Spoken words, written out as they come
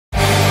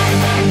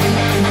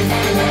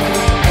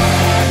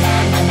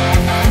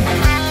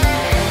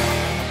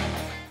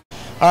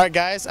All right,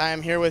 guys, I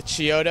am here with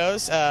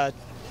Chiodos, at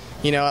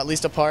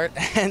least a part.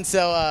 And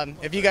so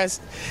if you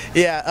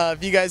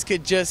guys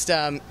could just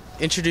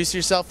introduce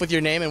yourself with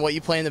your name and what you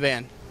play in the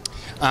band.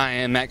 I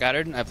am Matt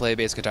Goddard. I play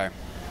bass guitar.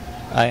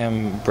 I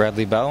am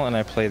Bradley Bell, and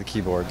I play the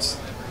keyboards.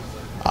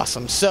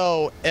 Awesome.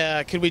 So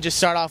could we just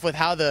start off with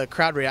how the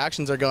crowd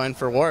reactions are going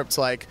for Warped?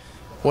 Like,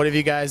 what have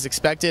you guys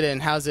expected,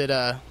 and how's it,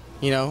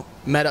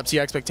 met up to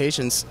your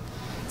expectations?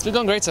 It's been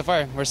going great so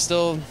far. We're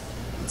still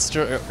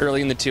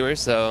early in the tour,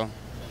 so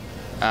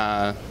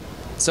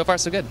so far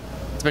so good.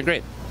 It's been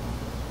great.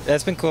 Yeah,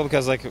 it's been cool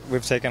because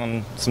we've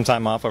taken some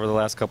time off over the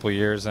last couple of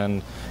years,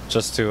 and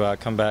just to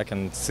come back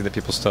and see that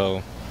people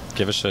still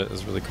give a shit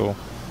is really cool.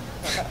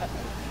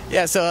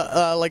 Yeah,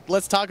 so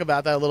let's talk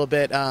about that a little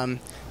bit. Do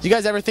you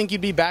guys ever think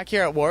you'd be back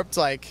here at Warped,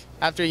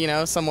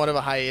 after somewhat of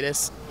a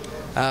hiatus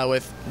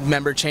with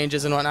member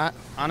changes and whatnot?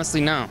 Honestly,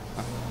 no.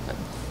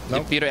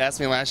 Nope. If you'd have asked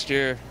me last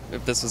year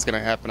if this was going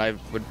to happen, I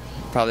would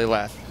probably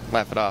laugh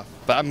it off.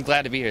 But I'm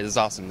glad to be here. This is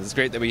awesome. It's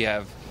great that we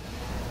have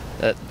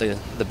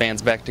the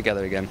band's back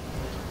together again.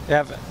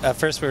 Yeah, at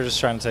first we were just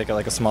trying to take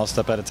it a small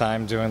step at a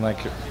time, doing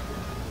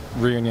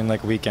reunion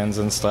weekends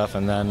and stuff,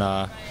 and then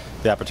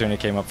the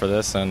opportunity came up for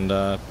this, and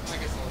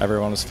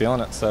everyone was feeling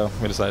it, so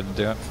we decided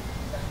to do it.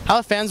 How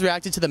have fans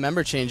reacted to the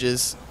member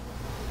changes?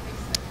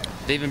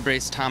 They've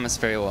embraced Thomas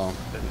very well,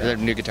 their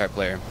new guitar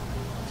player.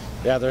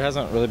 Yeah, there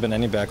hasn't really been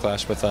any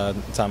backlash with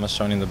Thomas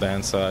joining the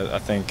band, so I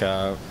think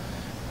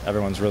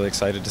everyone's really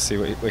excited to see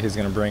what he's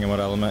going to bring and what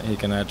element he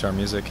can add to our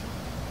music.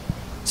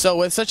 So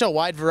with such a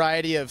wide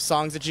variety of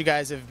songs that you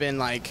guys have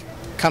been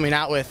coming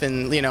out with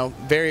in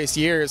various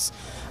years,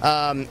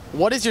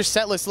 what does your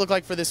set list look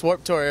like for this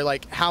Warped Tour?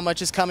 How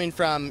much is coming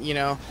from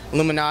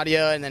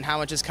Illuminatia, and then how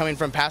much is coming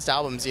from past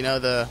albums?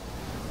 The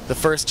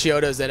first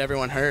Chiodos that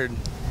everyone heard.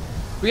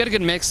 We got a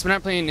good mix. We're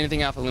not playing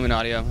anything off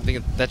Illuminatia. I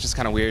think that's just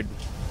kind of weird.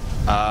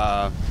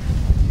 Oh,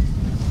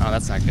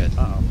 that's not good.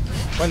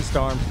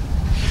 Windstorm.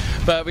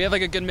 But we have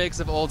a good mix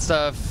of old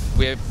stuff.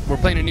 We're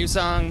playing a new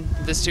song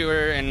this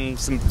tour and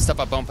some stuff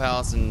off Bone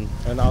Palace and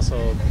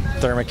also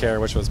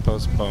Thermacare, which was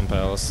post Bone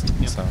Palace.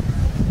 Yep. So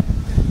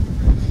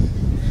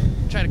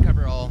try to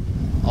cover all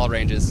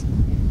ranges.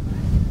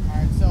 All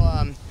right.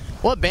 So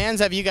what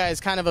bands have you guys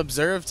kind of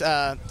observed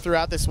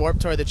throughout this Warped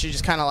Tour that you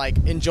just kind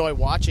of enjoy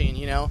watching?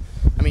 I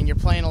mean, you're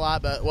playing a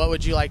lot, but what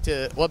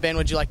band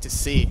would you like to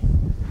see?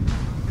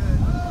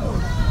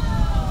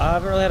 I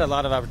haven't really had a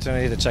lot of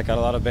opportunity to check out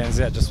a lot of bands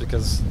yet, just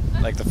because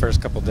the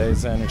first couple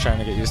days in, you're trying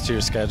to get used to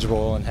your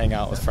schedule and hang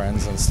out with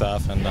friends and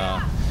stuff. And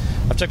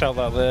I've checked out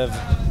Let Live.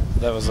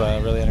 That was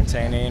really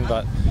entertaining.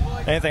 But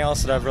anything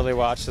else that I've really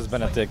watched has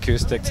been at the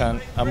acoustic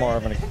tent. I'm more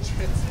of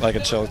a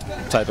chill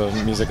type of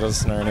music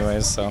listener,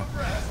 anyways. So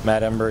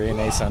Matt Embry and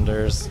Ace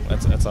Enders,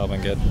 it's all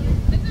been good.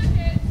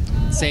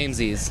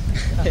 Samesies.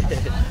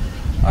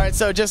 All right.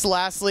 So just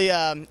lastly,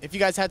 if you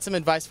guys had some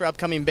advice for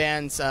upcoming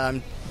bands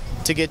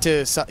to get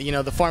to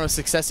the form of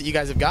success that you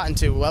guys have gotten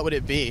to, what would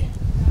it be?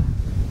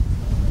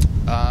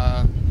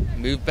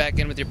 Move back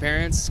in with your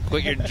parents,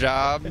 quit your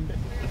job,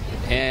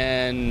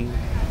 and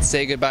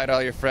say goodbye to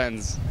all your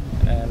friends.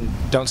 And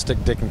don't stick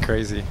dick and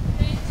crazy.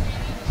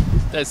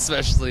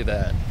 Especially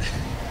that.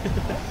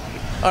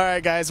 All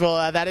right, guys.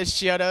 Well, that is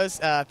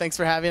Chiodos. Thanks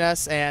for having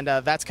us, and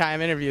that's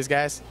Kaim Interviews,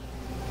 guys.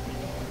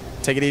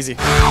 Take it easy.